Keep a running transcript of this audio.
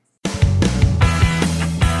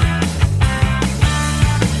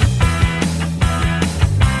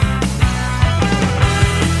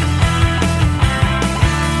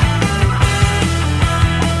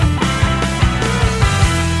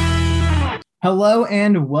Hello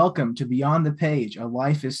and welcome to Beyond the Page, a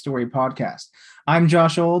Life is Story podcast. I'm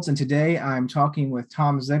Josh Olds, and today I'm talking with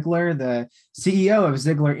Tom Ziglar, the CEO of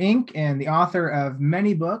Ziglar Inc. and the author of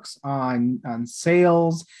many books on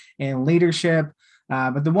sales and leadership.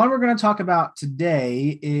 But the one we're going to talk about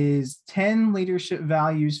today is 10 leadership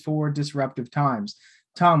values for disruptive times.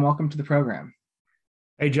 Tom, welcome to the program.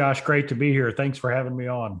 Hey, Josh, great to be here. Thanks for having me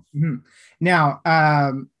on. Now,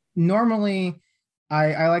 normally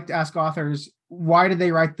I like to ask authors, why did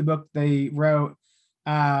they write the book they wrote?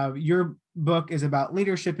 Your book is about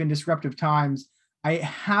leadership in disruptive times. I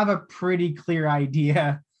have a pretty clear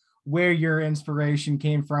idea where your inspiration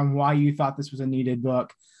came from, why you thought this was a needed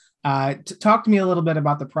book. Talk to me a little bit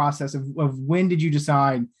about the process of when did you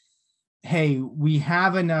decide, hey, we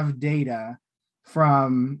have enough data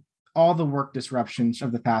from all the work disruptions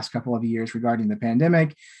of the past couple of years regarding the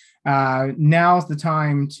pandemic. Now's the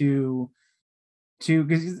time to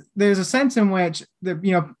because there's a sense in which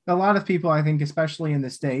a lot of people, I think, especially in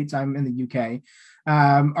the States, I'm in the UK,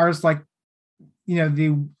 are just like,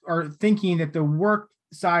 they are thinking that the work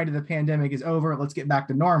side of the pandemic is over. Let's get back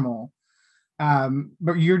to normal.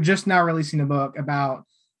 But you're just now releasing a book about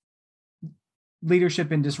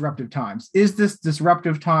leadership in disruptive times. Is this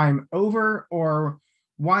disruptive time over, or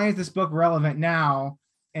why is this book relevant now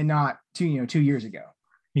and not two years ago?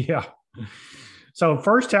 Yeah. So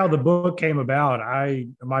first, how the book came about,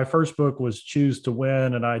 my first book was Choose to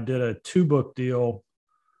Win, and I did a 2-book deal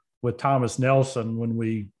with Thomas Nelson when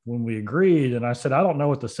we agreed. And I said, I don't know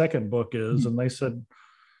what the second book is. And they said,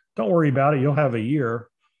 don't worry about it. You'll have a year.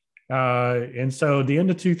 And so at the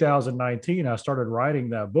end of 2019, I started writing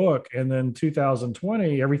that book. And then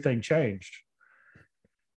 2020, everything changed.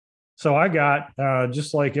 So I got,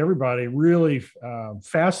 just like everybody, really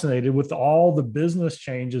fascinated with all the business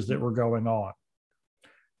changes that were going on,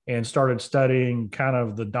 and started studying kind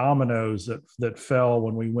of the dominoes that fell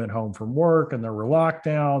when we went home from work, and there were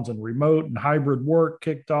lockdowns and remote and hybrid work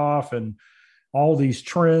kicked off, and all these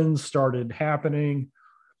trends started happening.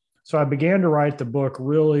 So I began to write the book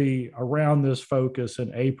really around this focus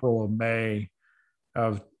in April or May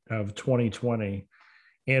of 2020.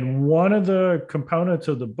 And one of the components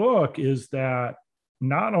of the book is that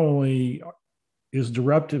not only is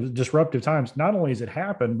disruptive times, not only has it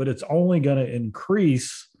happened, but it's only going to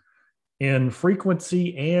increase in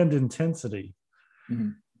frequency and intensity.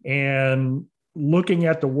 Mm-hmm. And looking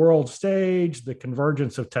at the world stage, the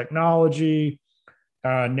convergence of technology,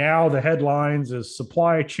 now the headlines is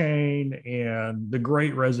supply chain and the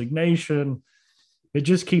great resignation. It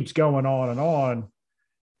just keeps going on and on.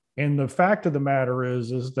 And the fact of the matter is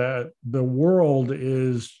that the world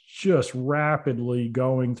is just rapidly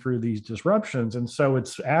going through these disruptions. And so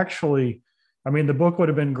it's actually, the book would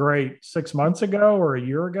have been great 6 months ago or a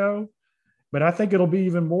year ago, but I think it'll be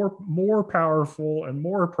even more powerful and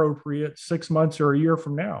more appropriate 6 months or a year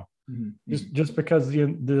from now, just because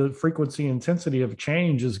the frequency intensity of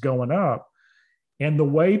change is going up. And the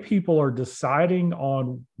way people are deciding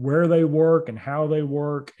on where they work and how they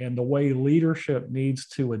work, and the way leadership needs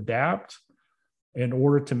to adapt in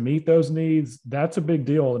order to meet those needs, that's a big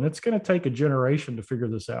deal. And it's going to take a generation to figure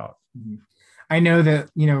this out. I know that,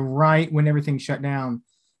 right when everything shut down,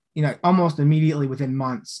 almost immediately within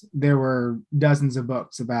months, there were dozens of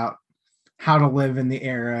books about how to live in the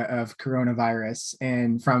era of coronavirus.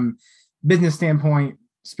 And from business standpoint,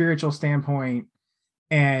 spiritual standpoint,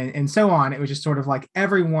 and so on, it was just sort of like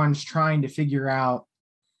everyone's trying to figure out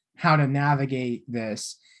how to navigate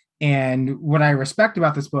this. And what I respect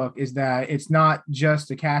about this book is that it's not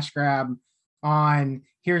just a cash grab on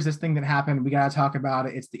here's this thing that happened, we got to talk about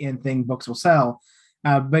it, it's the end thing, books will sell.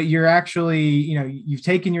 But you're actually, you've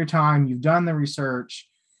taken your time, you've done the research,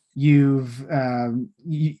 this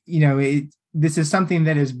is something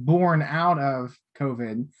that is born out of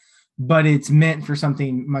COVID, but it's meant for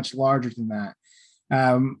something much larger than that.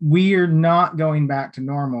 We are not going back to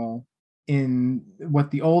normal in what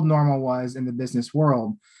the old normal was in the business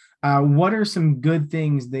world. What are some good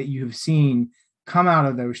things that you have seen come out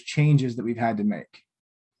of those changes that we've had to make?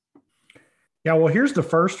 Yeah, well, here's the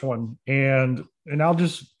first one. And I'll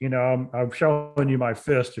just, I'm showing you my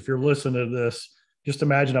fist. If you're listening to this, just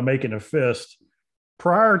imagine I'm making a fist.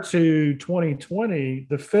 Prior to 2020,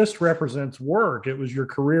 the fist represents work. It was your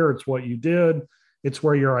career. It's what you did. It's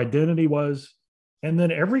where your identity was. And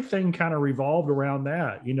then everything kind of revolved around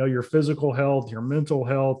that, your physical health, your mental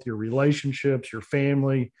health, your relationships, your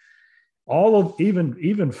family, all of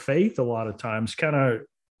even faith. A lot of times kind of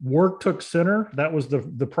work took center. That was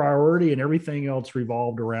the priority, and everything else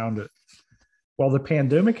revolved around it. Well, the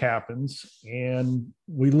pandemic happens and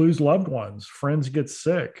we lose loved ones, friends get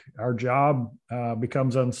sick, our job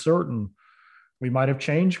becomes uncertain. We might have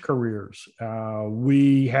changed careers.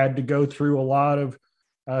 We had to go through a lot of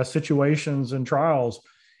situations and trials.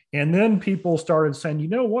 And then people started saying, you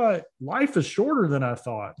know what? Life is shorter than I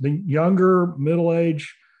thought. The younger, middle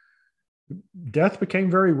age, death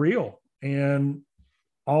became very real. And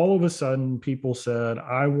all of a sudden, people said,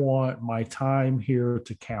 I want my time here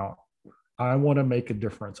to count. I want to make a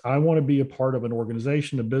difference. I want to be a part of an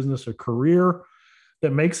organization, a business, a career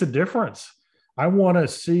that makes a difference. I want to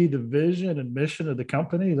see the vision and mission of the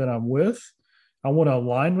company that I'm with. I want to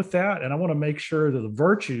align with that. And I want to make sure that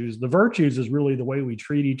the virtues is really the way we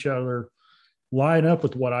treat each other, line up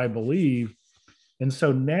with what I believe. And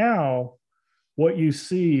so now what you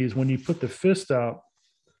see is when you put the fist up,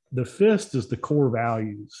 the fist is the core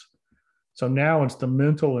values. So now it's the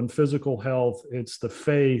mental and physical health, it's the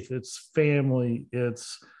faith, it's family,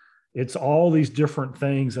 it's all these different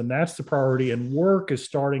things. And that's the priority. And work is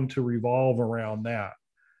starting to revolve around that.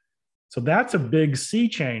 So that's a big sea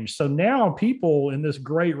change. So now people in this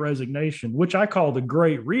great resignation, which I call the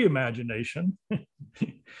great reimagination,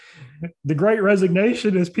 the great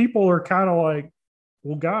resignation is people are kind of like,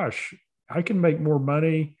 well, gosh, I can make more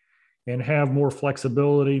money and have more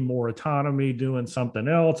flexibility, more autonomy doing something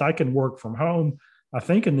else. I can work from home. I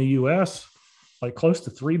think in the US, like close to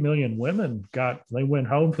 3 million women they went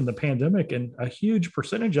home from the pandemic, and a huge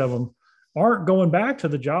percentage of them aren't going back to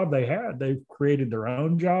the job they had. They've created their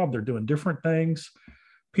own job. They're doing different things.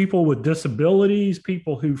 People with disabilities,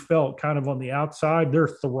 people who felt kind of on the outside, they're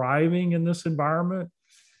thriving in this environment.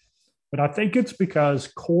 But I think it's because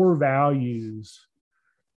core values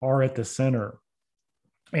are at the center.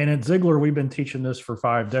 And at Ziglar, we've been teaching this for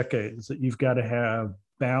 5 decades, that you've got to have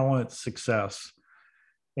balanced success.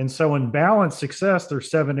 And so in balanced success, there's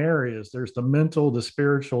 7 areas. There's the mental, the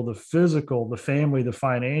spiritual, the physical, the family, the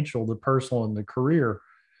financial, the personal, and the career.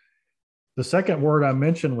 The second word I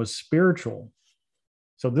mentioned was spiritual.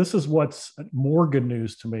 So this is what's more good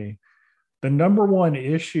news to me. The number one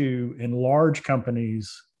issue in large companies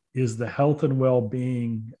is the health and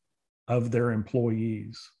well-being of their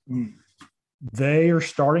employees. They are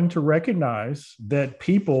starting to recognize that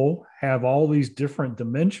people have all these different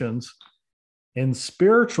dimensions, and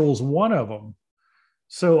spiritual is one of them.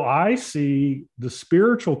 So I see the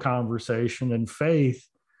spiritual conversation and faith,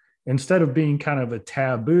 instead of being kind of a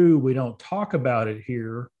taboo, we don't talk about it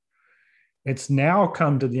here. It's now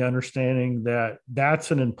come to the understanding that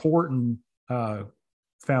that's an important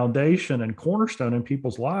foundation and cornerstone in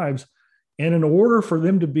people's lives. And in order for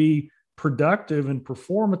them to be productive and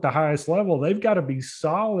perform at the highest level, they've got to be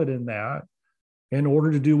solid in that in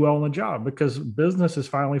order to do well in the job, because business is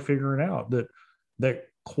finally figuring out that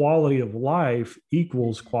quality of life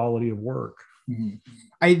equals quality of work. Mm-hmm.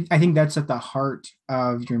 I think that's at the heart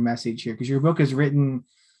of your message here, because your book is written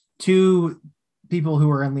to people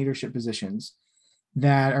who are in leadership positions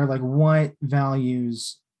that are like, what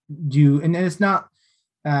values do, and it's not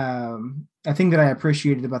a thing that I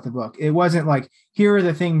appreciated about the book. It wasn't like, here are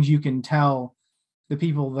the things you can tell the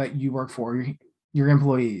people that you work for, your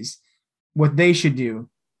employees, what they should do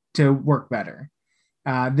to work better.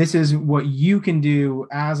 This is what you can do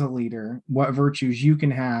as a leader, what virtues you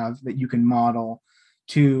can have that you can model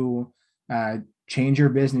to change your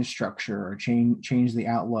business structure or change the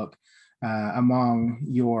outlook among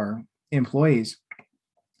your employees.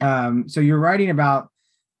 So you're writing about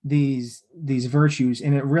these virtues,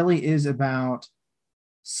 and it really is about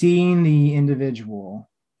seeing the individual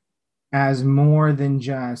as more than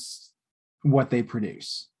just what they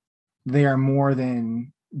produce. They are more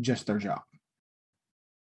than just their job.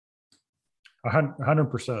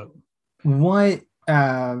 100%. What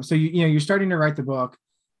so you're starting to write the book.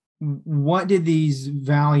 What did these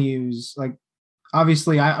values, like,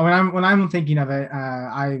 obviously when I'm thinking of it,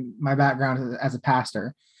 my background is as a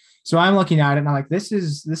pastor, so I'm looking at it and I'm like, this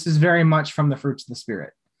is very much from the fruits of the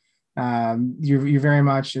Spirit. You're very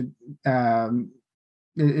much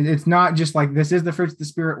it's not just like, this is the fruits of the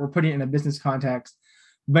Spirit, we're putting it in a business context,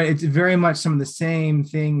 but it's very much some of the same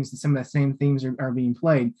things, some of the same themes are being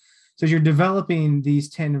played. So as you're developing these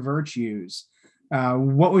 10 virtues,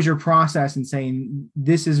 what was your process in saying,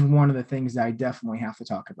 this is one of the things that I definitely have to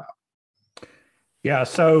talk about? Yeah.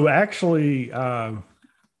 So actually,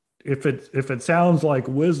 if it sounds like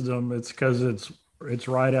wisdom, it's because it's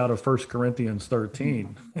right out of 1 Corinthians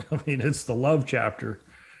 13. I mean, it's the love chapter.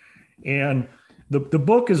 And the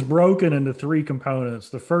book is broken into 3 components.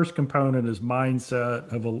 The first component is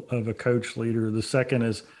mindset of a coach leader. The second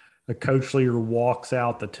is a coach leader walks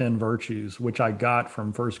out the 10 virtues, which I got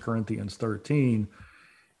from 1 Corinthians 13.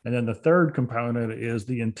 And then the third component is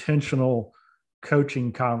the intentional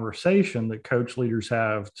coaching conversation that coach leaders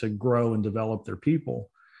have to grow and develop their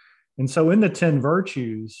people. And so in the 10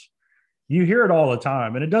 virtues, you hear it all the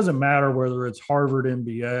time, and it doesn't matter whether it's Harvard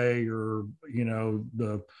MBA or,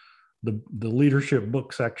 the leadership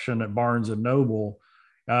book section at Barnes and Noble.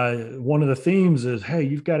 One of the themes is, hey,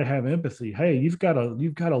 you've got to have empathy. Hey, you've got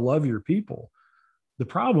to love your people. The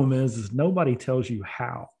problem is nobody tells you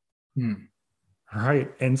how. Right.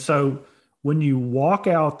 And so when you walk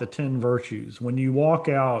out the 10 virtues, when you walk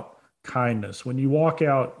out kindness, when you walk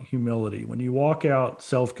out humility, when you walk out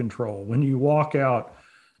self-control, when you walk out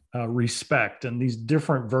respect, and these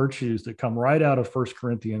different virtues that come right out of 1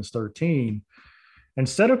 Corinthians 13,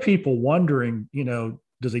 instead of people wondering,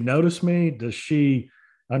 does he notice me? Does she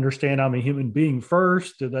understand I'm a human being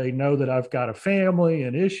first? Do they know that I've got a family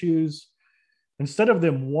and issues? Instead of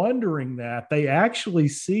them wondering that, they actually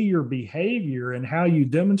see your behavior and how you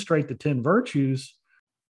demonstrate the 10 virtues,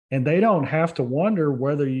 and they don't have to wonder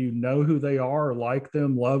whether you know who they are, like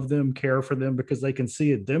them, love them, care for them, because they can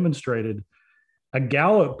see it demonstrated. A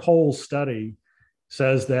Gallup poll study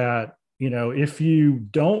says that, if you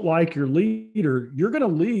don't like your leader, you're going to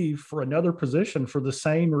leave for another position for the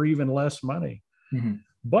same or even less money. Mm-hmm.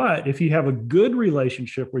 But if you have a good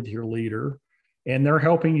relationship with your leader and they're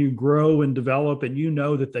helping you grow and develop, and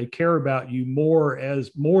that they care about you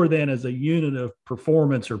more than as a unit of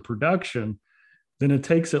performance or production, then it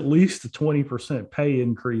takes at least a 20% pay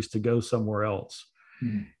increase to go somewhere else.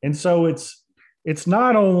 Mm-hmm. And so it's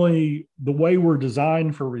not only the way we're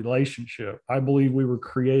designed for relationship. I believe we were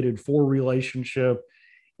created for relationship.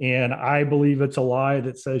 And I believe it's a lie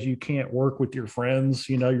that says you can't work with your friends.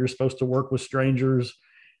 You're supposed to work with strangers.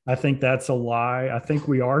 I think that's a lie. I think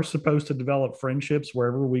we are supposed to develop friendships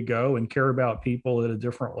wherever we go and care about people at a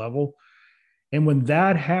different level. And when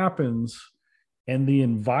that happens, and the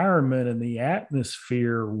environment and the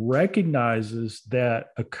atmosphere recognizes that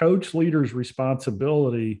a coach leader's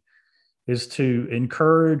responsibility is to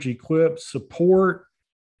encourage, equip, support,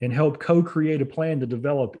 and help co-create a plan to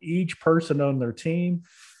develop each person on their team,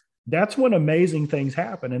 that's when amazing things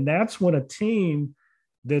happen. And that's when a team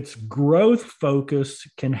that's growth focused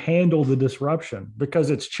can handle the disruption,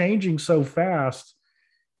 because it's changing so fast.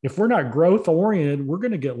 If we're not growth oriented, we're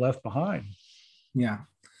going to get left behind. Yeah.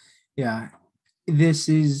 This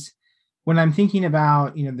is when I'm thinking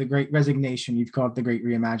about, the Great Resignation. You've called it the Great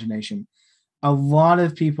Reimagination. A lot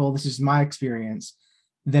of people, this is my experience,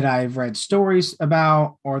 that I've read stories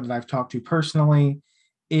about or that I've talked to personally,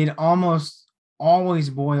 it almost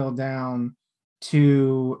always boiled down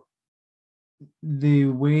to the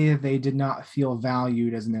way that they did not feel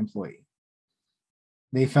valued as an employee.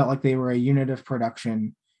 They felt like they were a unit of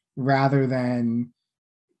production rather than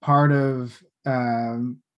part of a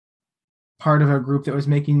group that was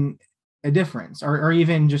making a difference, or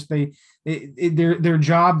even just their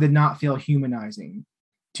job did not feel humanizing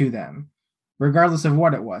to them, regardless of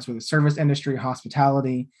what it was, whether service industry,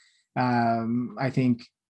 hospitality. I think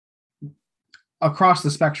across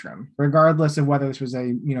the spectrum, regardless of whether this was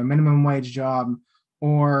a minimum wage job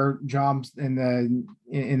or jobs in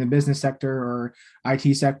the business sector or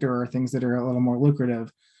IT sector or things that are a little more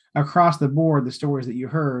lucrative, across the board, the stories that you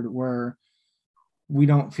heard were, we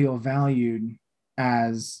don't feel valued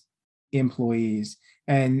as employees.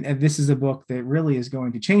 And this is a book that really is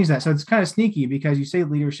going to change that. So it's kind of sneaky, because you say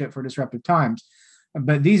leadership for disruptive times,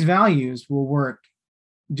 but these values will work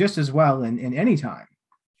just as well in any time.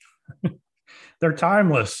 They're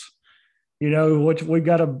timeless. Which we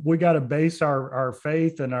got to base our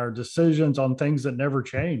faith and our decisions on things that never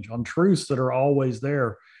change, on truths that are always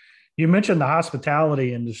there. You mentioned the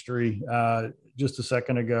hospitality industry just a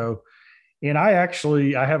second ago. And I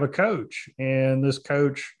have a coach, and this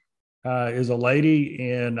coach is a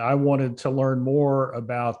lady, and I wanted to learn more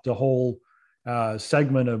about the whole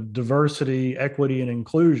segment of diversity, equity, and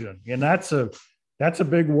inclusion. And that's a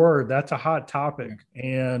big word. That's a hot topic,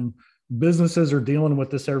 and businesses are dealing with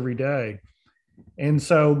this every day. And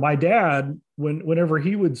so my dad, whenever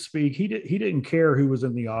he would speak, he didn't care who was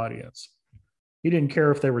in the audience. He didn't care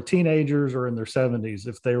if they were teenagers or in their 70s,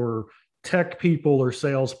 if they were tech people or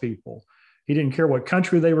salespeople. He didn't care what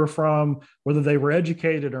country they were from, whether they were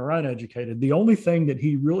educated or uneducated. The only thing that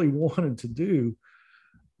he really wanted to do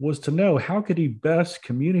was to know how could he best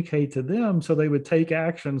communicate to them so they would take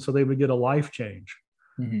action, so they would get a life change.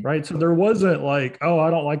 Mm-hmm. Right. So there wasn't like, oh, I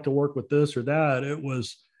don't like to work with this or that. It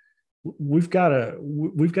was, we've got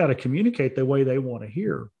to communicate the way they want to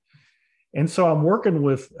hear. And so I'm working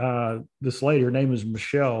with this lady, her name is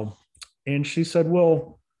Michelle. And she said,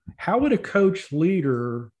 well, how would a coach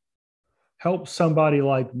leader help somebody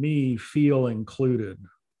like me feel included?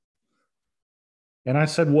 And I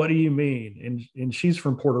said, what do you mean? And she's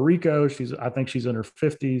from Puerto Rico. I think she's in her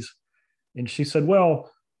 50s. And she said,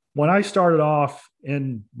 well, when I started off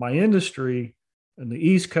in my industry in the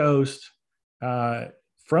East Coast,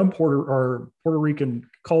 from Puerto Rican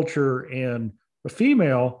culture and a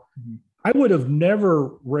female, mm-hmm. I would have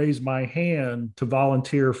never raised my hand to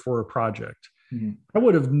volunteer for a project. Mm-hmm. I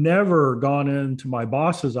would have never gone into my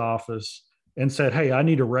boss's office and said, "Hey, I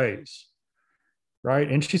need a raise." Right.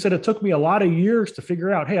 And she said, it took me a lot of years to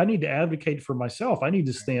figure out, hey, I need to advocate for myself. I need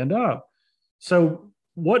to stand up. So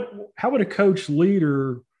how would a coach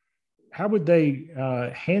leader, how would they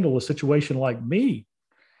handle a situation like me?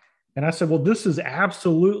 And I said, well, this is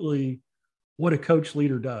absolutely what a coach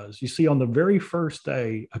leader does. You see, on the very first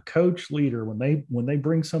day, a coach leader, when they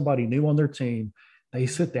bring somebody new on their team, they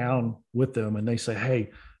sit down with them and they say,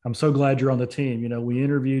 hey, I'm so glad you're on the team. You know, we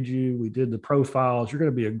interviewed you, we did the profiles, you're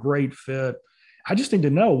going to be a great fit. I just need to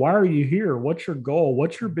know, why are you here? What's your goal?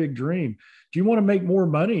 What's your big dream? Do you want to make more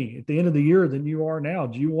money at the end of the year than you are now?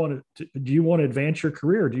 Do you want to advance your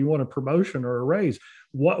career? Do you want a promotion or a raise?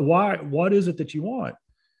 What is it that you want?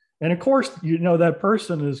 And of course, you know, that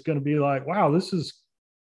person is going to be like, wow, this is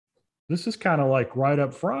kind of like right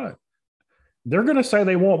up front. They're going to say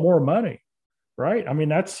they want more money, right? I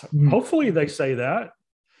mean, hopefully they say that.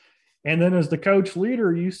 And then as the coach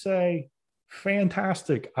leader, you say,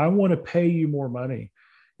 fantastic, I want to pay you more money.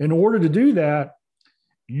 In order to do that,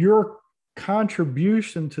 your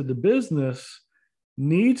contribution to the business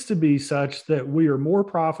needs to be such that we are more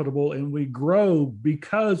profitable and we grow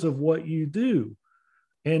because of what you do.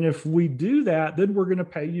 And if we do that, then we're going to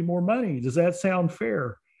pay you more money. Does that sound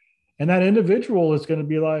fair? And that individual is going to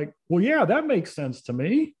be like, well, yeah, that makes sense to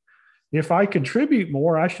me. If I contribute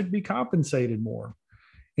more, I should be compensated more.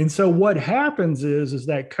 And so what happens is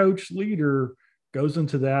that coach leader goes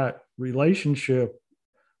into that relationship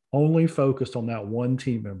only focused on that one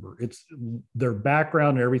team member. It's their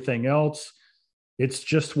background and everything else. It's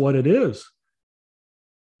just what it is.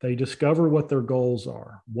 They discover what their goals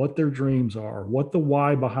are, what their dreams are, what the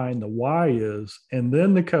why behind the why is. And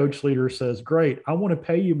then the coach leader says, great, I want to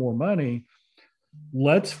pay you more money.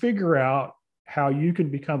 Let's figure out how you can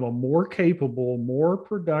become a more capable, more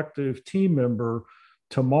productive team member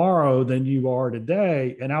tomorrow than you are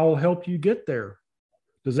today, and I will help you get there.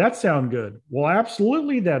 Does that sound good? Well,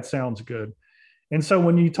 absolutely, that sounds good. And so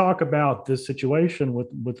when you talk about this situation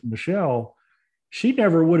with Michelle, she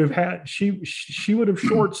never would have had, she would have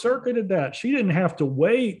short-circuited that. She didn't have to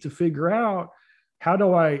wait to figure out how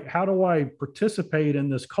do I participate in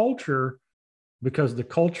this culture, because the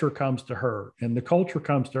culture comes to her, and the culture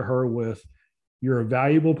comes to her with, you're a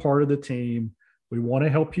valuable part of the team. We want to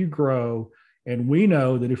help you grow. And we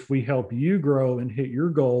know that if we help you grow and hit your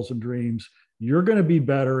goals and dreams, you're going to be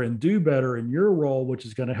better and do better in your role, which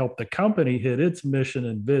is going to help the company hit its mission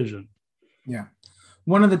and vision. Yeah.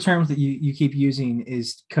 One of the terms that you keep using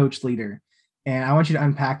is coach leader. And I want you to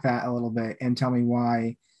unpack that a little bit and tell me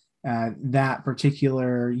why that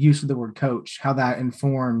particular use of the word coach, how that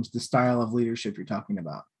informs the style of leadership you're talking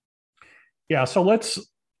about. Yeah. So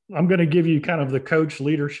I'm going to give you kind of the coach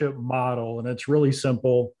leadership model, and it's really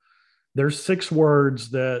simple. There's 6 words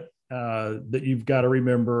that you've got to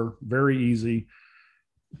remember. Very easy.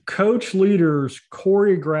 Coach leaders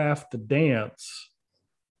choreograph the dance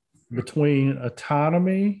between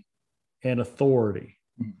autonomy and authority.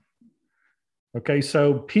 Okay,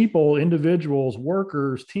 so people, individuals,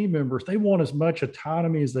 workers, team members, they want as much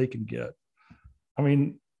autonomy as they can get. I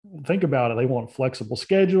mean, think about it. They want flexible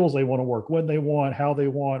schedules. They want to work when they want, how they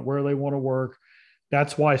want, where they want to work.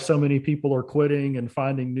 That's why so many people are quitting and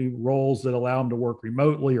finding new roles that allow them to work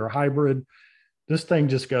remotely or hybrid. This thing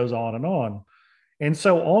just goes on and on. And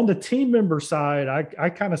so on the team member side, I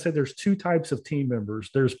kind of say there's 2 types of team members.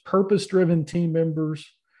 There's purpose-driven team members,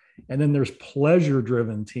 and then there's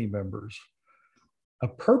pleasure-driven team members. A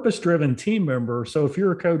purpose-driven team member, so if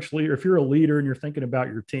you're a coach leader, if you're a leader and you're thinking about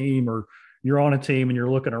your team, or you're on a team and you're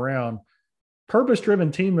looking around,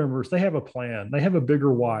 purpose-driven team members, they have a plan. They have a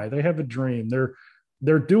bigger why. They have a dream.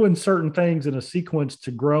 They're doing certain things in a sequence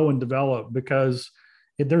to grow and develop because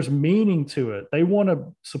there's meaning to it. They want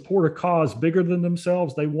to support a cause bigger than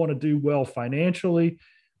themselves. They want to do well financially.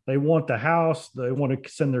 They want the house. They want to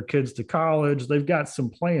send their kids to college. They've got some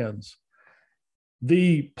plans.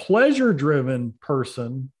 The pleasure-driven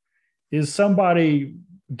person is somebody,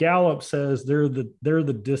 Gallup says they're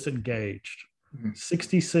the disengaged.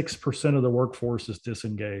 66% of the workforce is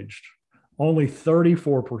disengaged. Only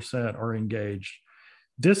 34% are engaged.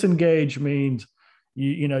 Disengaged means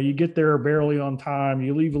you get there barely on time,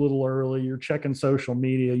 you leave a little early, you're checking social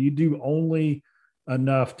media, you do only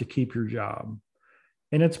enough to keep your job.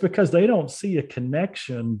 And it's because they don't see a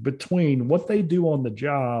connection between what they do on the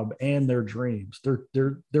job and their dreams.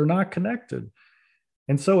 They're not connected.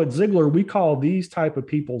 And so at Ziglar, we call these type of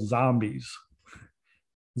people zombies.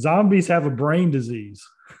 Zombies have a brain disease.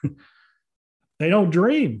 They don't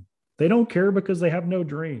dream. They don't care because they have no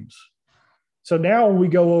dreams. So now we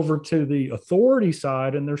go over to the authority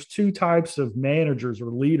side, and there's two types of managers or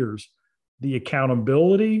leaders: the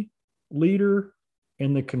accountability leader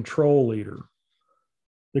and the control leader.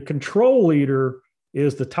 The control leader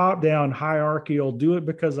is the top-down hierarchical, do it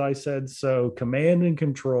because I said so, command and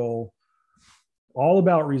control, all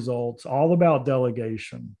about results, all about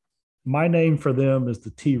delegation. My name for them is the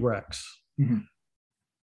T-Rex. Mm-hmm.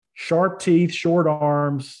 Sharp teeth, short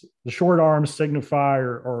arms. The short arms signify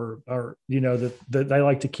or that they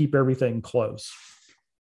like to keep everything close.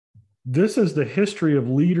 This is the history of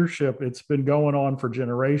leadership. It's been going on for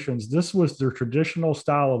generations. This was their traditional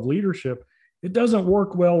style of leadership. It doesn't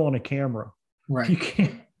work well on a camera. Right. You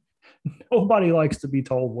can't. Nobody likes to be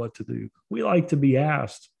told what to do. We like to be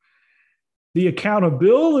asked. The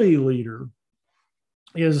accountability leader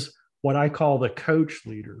is what I call the coach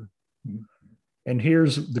leader. And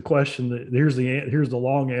here's the question here's the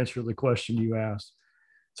long answer to the question you asked.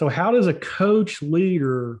 So how does a coach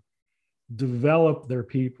leader develop their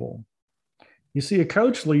people? You see, a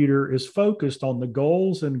coach leader is focused on the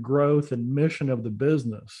goals and growth and mission of the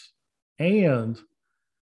business and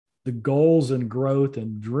the goals and growth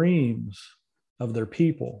and dreams of their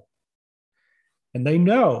people. And they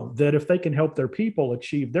know that if they can help their people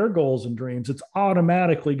achieve their goals and dreams, it's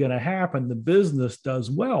automatically going to happen. The business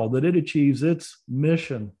does well, that it achieves its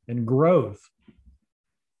mission and growth.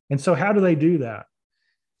 And so how do they do that?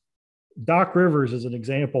 Doc Rivers is an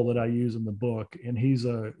example that I use in the book, and he's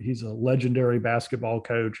a legendary basketball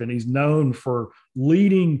coach, and he's known for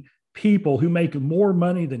leading people who make more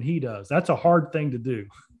money than he does. That's a hard thing to do.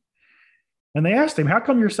 And they asked him, how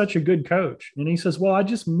come you're such a good coach? And he says, well, I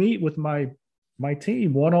just meet with my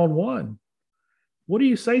team one-on-one. What do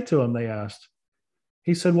you say to them? They asked.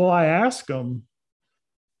 He said, well, I ask them,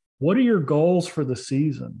 what are your goals for the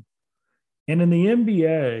season? And in the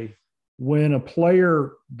NBA, when a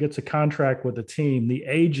player gets a contract with a team, the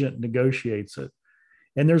agent negotiates it.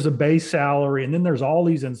 And there's a base salary, and then there's all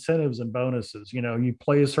these incentives and bonuses. You know, you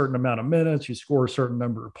play a certain amount of minutes, you score a certain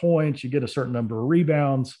number of points, you get a certain number of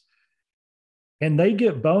rebounds, and they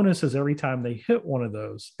get bonuses every time they hit one of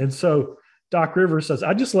those. And so Doc Rivers says,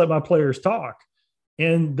 I just let my players talk,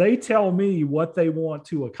 and they tell me what they want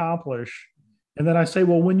to accomplish. And then I say,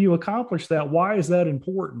 well, when you accomplish that, why is that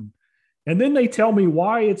important? And then they tell me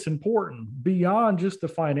why it's important beyond just the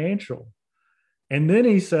financial. And then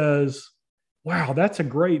he says, wow, that's a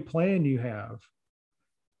great plan you have.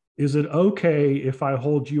 Is it okay if I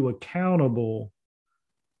hold you accountable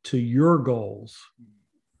to your goals?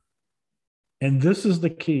 And this is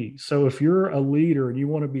the key. So if you're a leader and you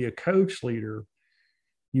want to be a coach leader,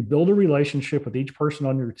 you build a relationship with each person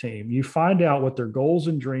on your team. You find out what their goals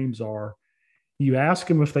and dreams are. You ask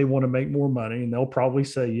them if they want to make more money, and they'll probably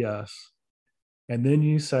say yes. And then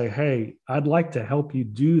you say, hey, I'd like to help you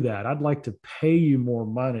do that. I'd like to pay you more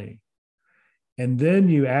money. And then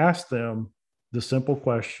you ask them the simple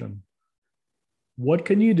question, what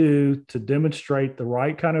can you do to demonstrate the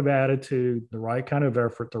right kind of attitude, the right kind of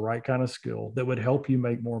effort, the right kind of skill that would help you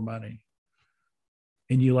make more money?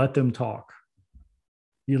 And you let them talk.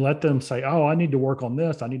 You let them say, oh, I need to work on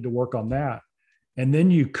this. I need to work on that. And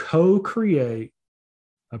then you co-create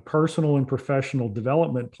a personal and professional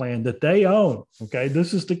development plan that they own. Okay,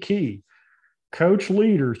 this is the key. Coach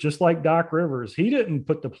leaders, just like Doc Rivers, he didn't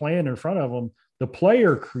put the plan in front of them. The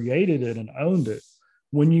player created it and owned it.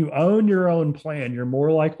 When you own your own plan, you're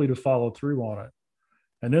more likely to follow through on it.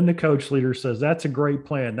 And then the coach leader says, that's a great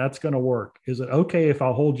plan. That's going to work. Is it okay if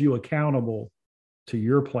I hold you accountable to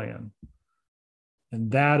your plan?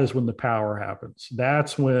 And that is when the power happens.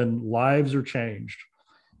 That's when lives are changed.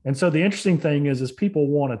 And so the interesting thing is people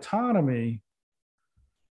want autonomy,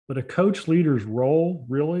 but a coach leader's role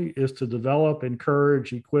really is to develop,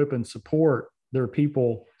 encourage, equip, and support their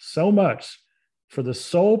people so much for the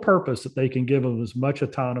sole purpose that they can give them as much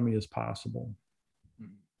autonomy as possible.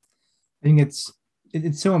 I think it's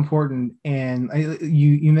so important. And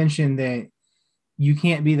you mentioned that you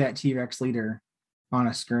can't be that T-Rex leader on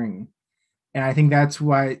a screen. And I think that's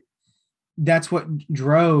what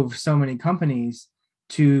drove so many companies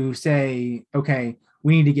to say, okay,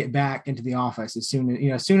 we need to get back into the office as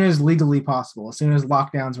soon as legally possible, as soon as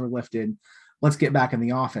lockdowns were lifted, let's get back in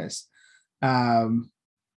the office.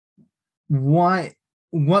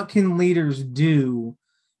 What can leaders do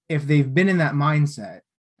if they've been in that mindset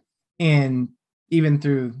and even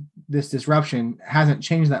through this disruption hasn't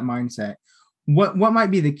changed that mindset? What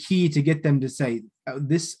might be the key to get them to say,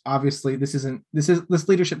 this obviously this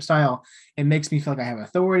leadership style, it makes me feel like I have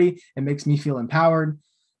authority, it makes me feel empowered,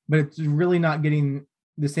 but it's really not getting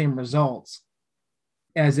the same results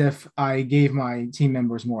as if I gave my team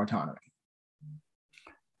members more autonomy.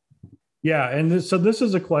 Yeah. And so this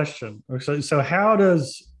is a question. So how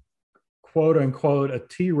does quote unquote a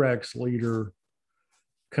T-Rex leader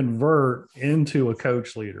convert into a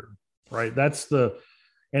coach leader, right?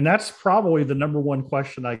 And that's probably the number one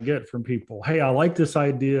question I get from people. Hey, I like this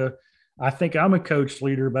idea. I think I'm a coach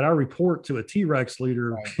leader, but I report to a T-Rex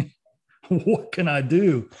leader. Right. What can I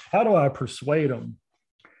do? How do I persuade them?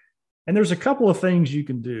 And there's a couple of things you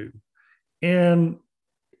can do. And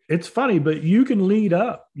it's funny, but you can lead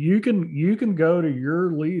up. You can go to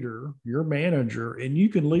your leader, your manager, and you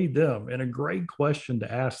can lead them. And a great question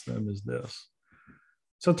to ask them is this.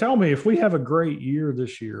 So tell me, if we have a great year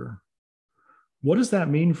this year, what does that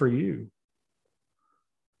mean for you?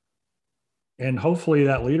 And hopefully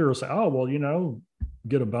that leader will say, oh, well,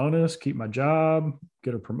 get a bonus, keep my job,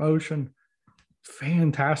 get a promotion.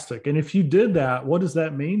 Fantastic. And if you did that, what does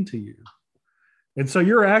that mean to you? And so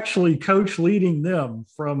you're actually coach leading them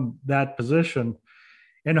from that position.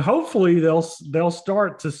 And hopefully they'll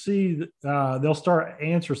start to see, they'll start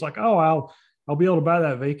answers like, oh, I'll be able to buy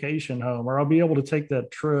that vacation home, or I'll be able to take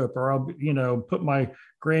that trip, or I'll, put my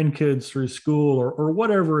grandkids through school, or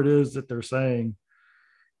whatever it is that they're saying.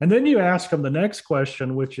 And then you ask them the next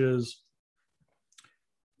question, which is,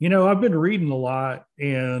 I've been reading a lot,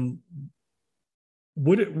 and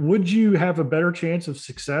would you have a better chance of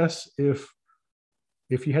success if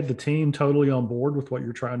you had the team totally on board with what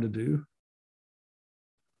you're trying to do?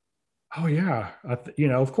 Oh yeah,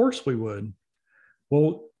 of course we would.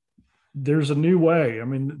 Well, there's a new way. I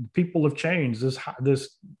mean, people have changed. This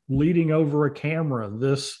leading over a camera,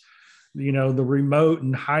 this, the remote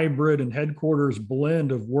and hybrid and headquarters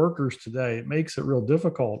blend of workers today, it makes it real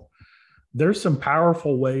difficult. There's some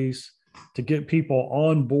powerful ways to get people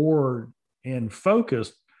on board and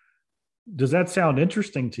focused. Does that sound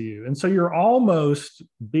interesting to you? And so you're almost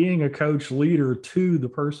being a coach leader to the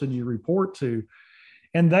person you report to.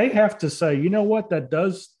 And they have to say, you know what,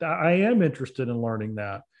 I am interested in learning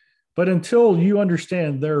that. But until you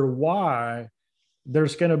understand their why,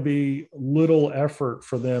 there's going to be little effort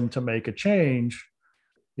for them to make a change,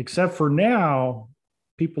 except for now,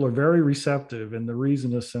 people are very receptive. And the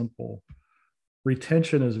reason is simple.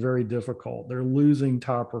 Retention is very difficult. They're losing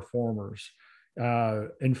top performers.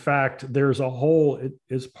 In fact,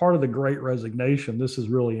 it's part of the Great Resignation. This is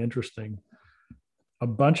really interesting. A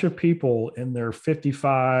bunch of people in their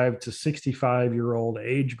 55 to 65-year-old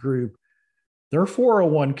age group, their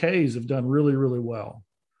 401ks have done really, really well.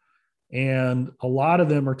 And a lot of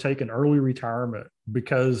them are taking early retirement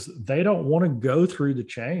because they don't want to go through the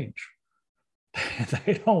change.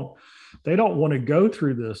 They don't want to go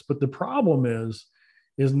through this. But the problem is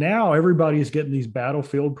now everybody's getting these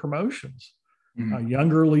battlefield promotions. Mm-hmm.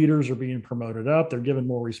 Younger leaders are being promoted up. They're given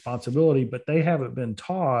more responsibility, but they haven't been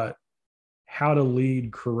taught how to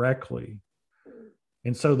lead correctly.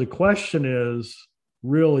 And so the question is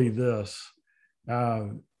really this.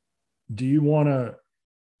 Do you want to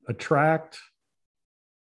attract,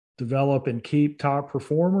 develop, and keep top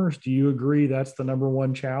performers? Do you agree that's the number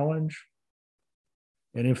one challenge?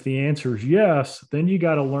 And if the answer is yes, then you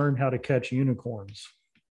got to learn how to catch unicorns.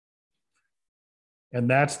 And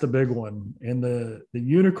that's the big one. And the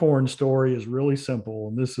unicorn story is really simple.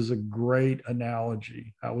 And this is a great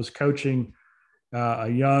analogy. I was coaching a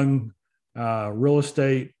young real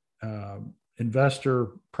estate investor,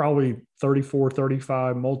 probably 34,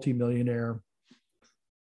 35, multimillionaire.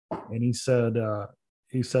 And he said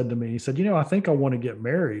to me, I think I want to get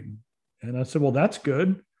married. And I said, well, that's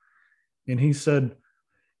good. And he said,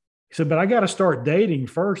 but I got to start dating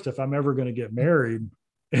first if I'm ever going to get married.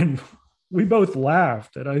 And we both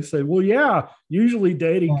laughed. And I said, well, yeah, usually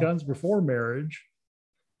dating comes before marriage.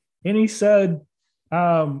 And he said,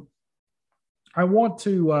 I want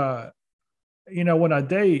to, when I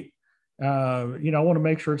date, I want to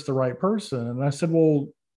make sure it's the right person. And I said, well,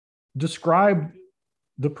 describe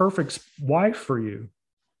the perfect wife for you.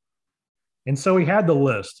 And so he had the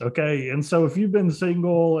list. Okay. And so if you've been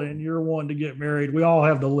single and you're wanting to get married, we all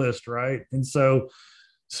have the list, right? And so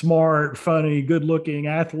smart, funny, good looking,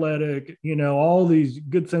 athletic, all these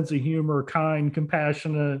good sense of humor, kind,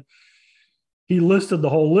 compassionate. He listed the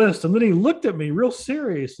whole list. And then he looked at me real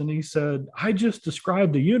serious and he said, I just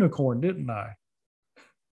described a unicorn, didn't I?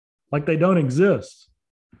 Like they don't exist.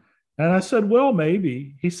 And I said, well,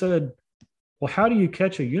 maybe. He said, well, how do you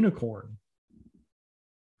catch a unicorn?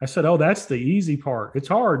 I said, oh, that's the easy part. It's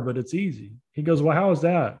hard, but it's easy. He goes, well, how is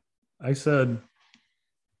that? I said,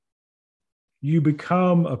 you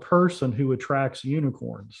become a person who attracts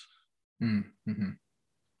unicorns. Mm-hmm.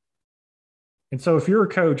 And so if you're a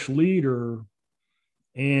coach leader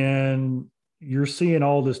and you're seeing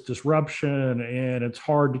all this disruption and it's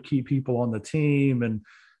hard to keep people on the team and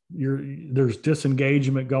there's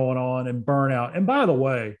disengagement going on and burnout. And by the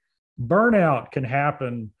way, burnout can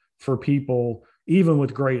happen for people even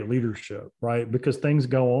with great leadership, right? Because things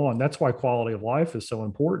go on. That's why quality of life is so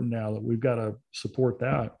important now, that we've got to support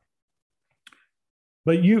that.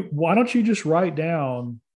 But why don't you just write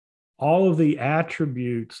down all of the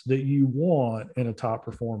attributes that you want in a top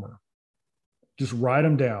performer? Just write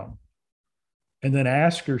them down. And then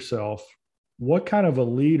ask yourself, what kind of a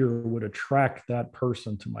leader would attract that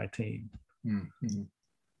person to my team? Mm-hmm.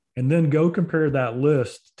 And then go compare that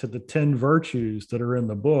list to the 10 virtues that are in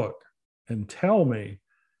the book and tell me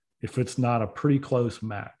if it's not a pretty close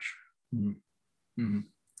match. Mm-hmm.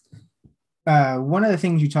 One of the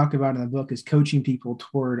things you talk about in the book is coaching people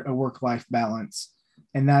toward a work-life balance.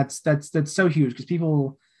 And that's so huge, because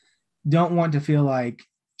people don't want to feel like,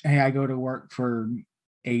 hey, I go to work for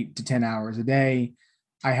 8 to 10 hours a day.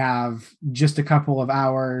 I have just a couple of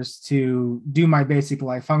hours to do my basic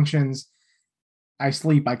life functions. I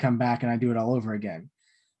sleep, I come back, and I do it all over again.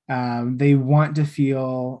 They want to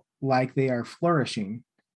feel like they are flourishing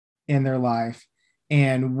in their life,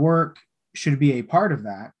 and work should be a part of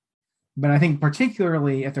that. But I think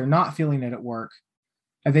particularly if they're not feeling it at work,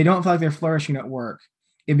 if they don't feel like they're flourishing at work,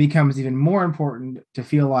 it becomes even more important to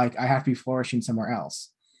feel like I have to be flourishing somewhere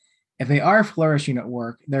else. If they are flourishing at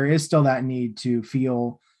work, there is still that need to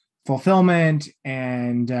feel fulfillment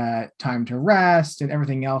and time to rest and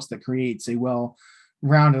everything else that creates a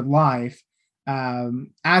well-rounded life.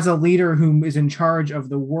 As a leader who is in charge of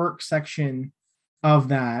the work section of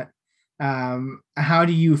that, how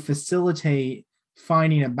do you facilitate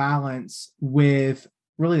finding a balance with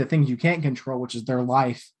really the things you can't control, which is their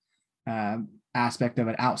life aspect of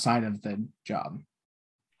it outside of the job?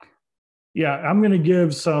 Yeah, I'm going to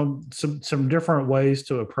give some different ways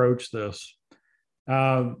to approach this.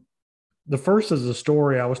 The first is a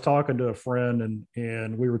story. I was talking to a friend,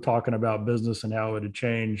 and we were talking about business and how it had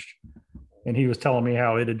changed. And he was telling me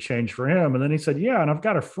how it had changed for him. And then he said, yeah, and I've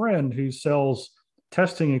got a friend who sells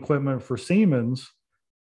testing equipment for Siemens,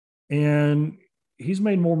 and he's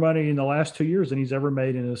made more money in the last 2 years than he's ever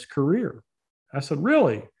made in his career. I said,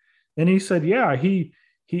 really? And he said, yeah, he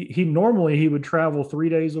normally he would travel 3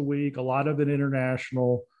 days a week, a lot of it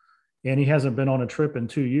international, and he hasn't been on a trip in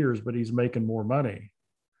 2 years, but he's making more money.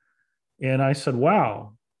 And I said,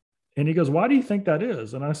 wow. And he goes, why do you think that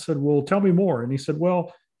is? And I said, well, tell me more. And he said,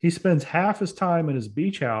 well, he spends half his time in his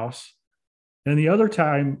beach house, and the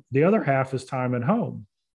other half his time at home.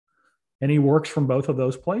 And he works from both of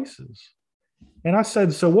those places. And I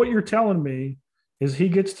said, so what you're telling me is he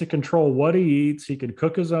gets to control what he eats. He can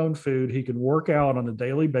cook his own food. He can work out on a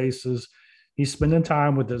daily basis. He's spending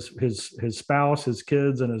time with his spouse, his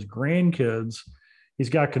kids, and his grandkids. He's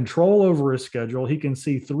got control over his schedule. He can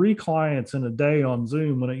see 3 clients in a day on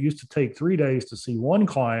Zoom when it used to take 3 days to see one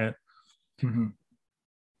client. Mm-hmm.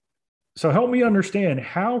 So help me understand,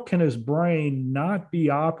 how can his brain not be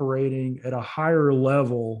operating at a higher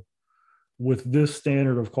level with this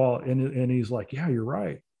standard of quality? And he's like, yeah, you're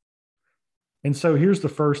right. And so here's the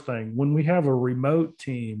first thing. When we have a remote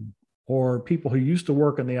team or people who used to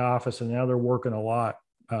work in the office and now they're working a lot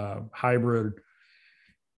hybrid,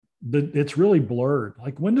 it's really blurred.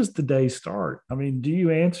 Like, when does the day start? I mean, do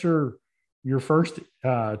you answer your first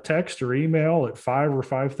text or email at 5 or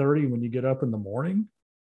 5:30 when you get up in the morning?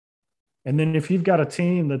 And then if you've got a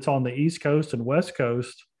team that's on the East Coast and West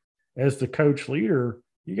Coast, as the coach leader,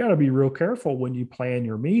 you got to be real careful when you plan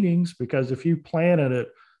your meetings, because if you plan it at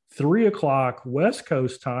 3 o'clock West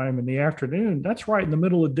Coast time in the afternoon, that's right in the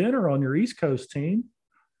middle of dinner on your East Coast team.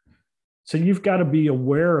 So you've got to be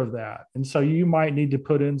aware of that. And so you might need to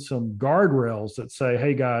put in some guardrails that say,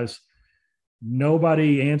 hey guys,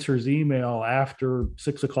 nobody answers email after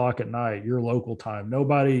 6 o'clock at night, your local time.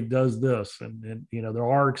 Nobody does this. And there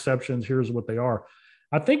are exceptions. Here's what they are.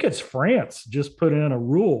 I think it's France just put in a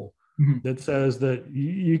rule that says that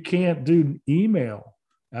you can't do email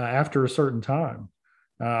after a certain time.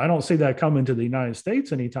 I don't see that coming to the United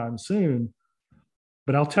States anytime soon.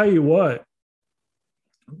 But I'll tell you what,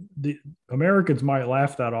 the Americans might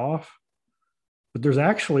laugh that off, but there's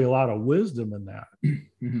actually a lot of wisdom in that.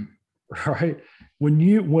 Mm-hmm. Right?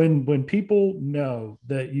 When people know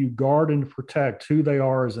that you guard and protect who they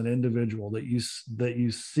are as an individual, that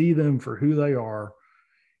you see them for who they are,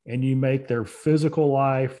 and you make their physical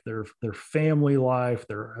life, their family life,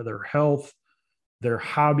 their health, their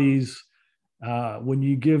hobbies, when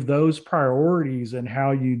you give those priorities and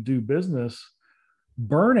how you do business,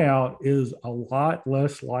 burnout is a lot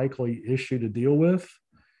less likely issue to deal with.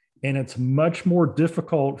 And it's much more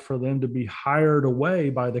difficult for them to be hired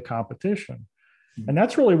away by the competition. And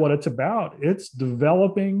that's really what it's about. It's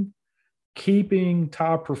developing, keeping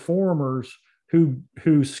top performers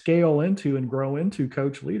who scale into and grow into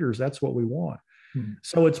coach leaders. That's what we want.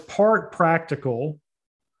 So it's part practical,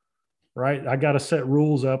 right? I got to set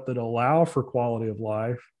rules up that allow for quality of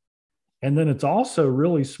life. And then it's also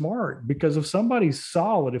really smart, because if somebody's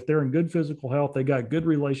solid, if they're in good physical health, they got good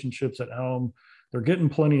relationships at home, they're getting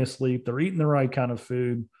plenty of sleep, they're eating the right kind of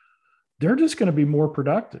food, they're just going to be more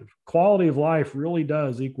productive. Quality of life really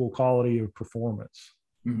does equal quality of performance.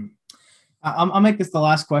 Mm-hmm. I'll make this the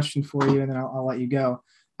last question for you, and then I'll let you go.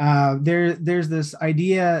 There's this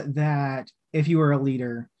idea that if you are a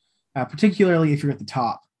leader, particularly if you're at the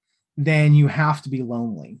top, then you have to be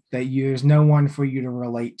lonely, that there's no one for you to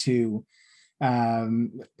relate to,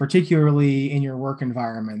 particularly in your work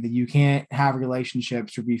environment, that you can't have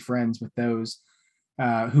relationships or be friends with those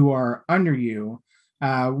who are under you.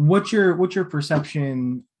 What's your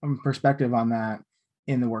perception and perspective on that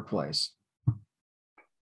in the workplace?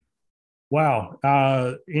 Wow.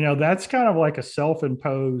 That's kind of like a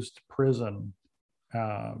self-imposed prison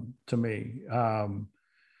to me.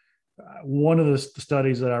 One of the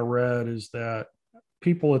studies that I read is that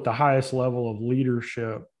people at the highest level of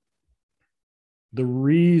leadership, the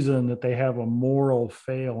reason that they have a moral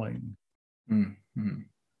failing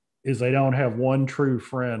is they don't have one true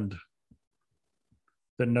friend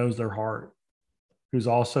that knows their heart, who's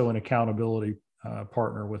also an accountability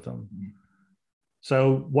partner with them.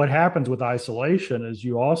 So what happens with isolation is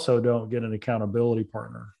you also don't get an accountability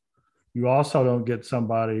partner. You also don't get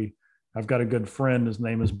somebody. I've got a good friend, his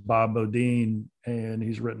name is Bob Bodine, and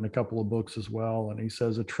he's written a couple of books as well. And he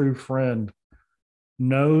says a true friend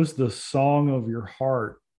knows the song of your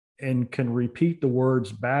heart and can repeat the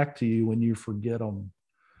words back to you when you forget them.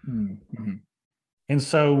 Mm-hmm. And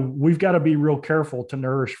so we've got to be real careful to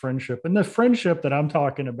nourish friendship. And the friendship that I'm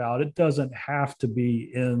talking about, it doesn't have to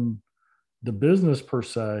be in the business per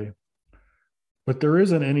se, but there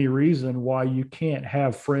isn't any reason why you can't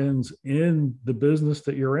have friends in the business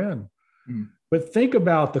that you're in. But think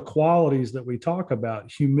about the qualities that we talk about: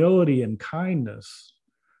 humility and kindness.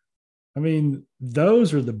 I mean,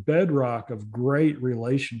 those are the bedrock of great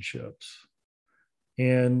relationships.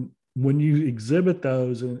 And when you exhibit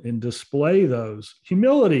those and display those,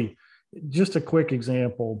 humility, just a quick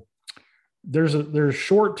example, there's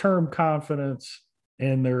short-term confidence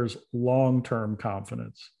and there's long-term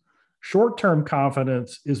confidence. Short-term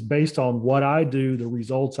confidence is based on what I do, the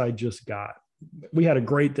results I just got. We had a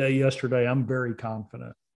great day yesterday. I'm very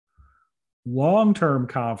confident. Long-term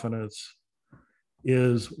confidence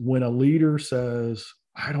is when a leader says,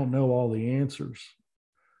 I don't know all the answers,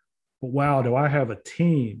 but wow, do I have a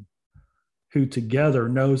team who together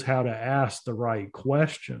knows how to ask the right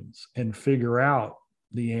questions and figure out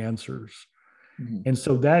the answers. Mm-hmm. And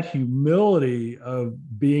so that humility of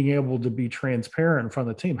being able to be transparent in front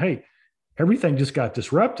of the team, hey, everything just got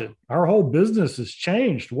disrupted. Our whole business has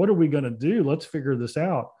changed. What are we going to do? Let's figure this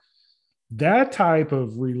out. That type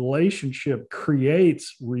of relationship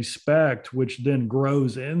creates respect, which then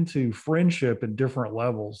grows into friendship at different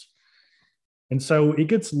levels. And so it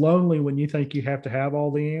gets lonely when you think you have to have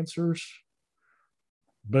all the answers,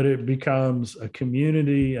 but it becomes a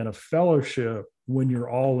community and a fellowship when you're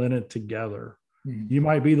all in it together. Mm-hmm. You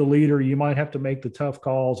might be the leader. You might have to make the tough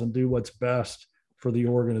calls and do what's best for the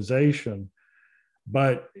organization.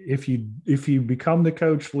 But if you become the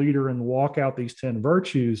coach leader and walk out these 10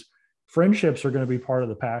 virtues, friendships are going to be part of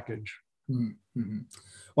the package. Mm-hmm.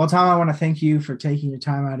 Well, Tom, I want to thank you for taking your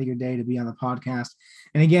time out of your day to be on the podcast.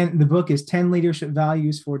 And again, the book is 10 Leadership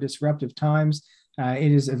Values for Disruptive Times.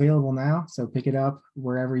 It is available now, so pick it up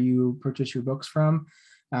wherever you purchase your books from.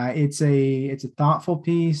 It's a thoughtful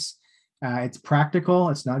piece. It's practical.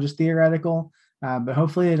 It's not just theoretical, but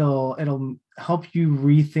hopefully it'll help you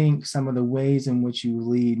rethink some of the ways in which you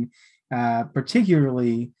lead,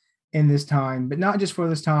 particularly in this time, but not just for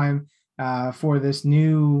this time, for this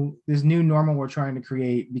new normal we're trying to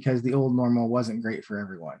create, because the old normal wasn't great for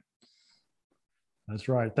everyone. That's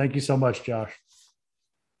right. Thank you so much, Josh.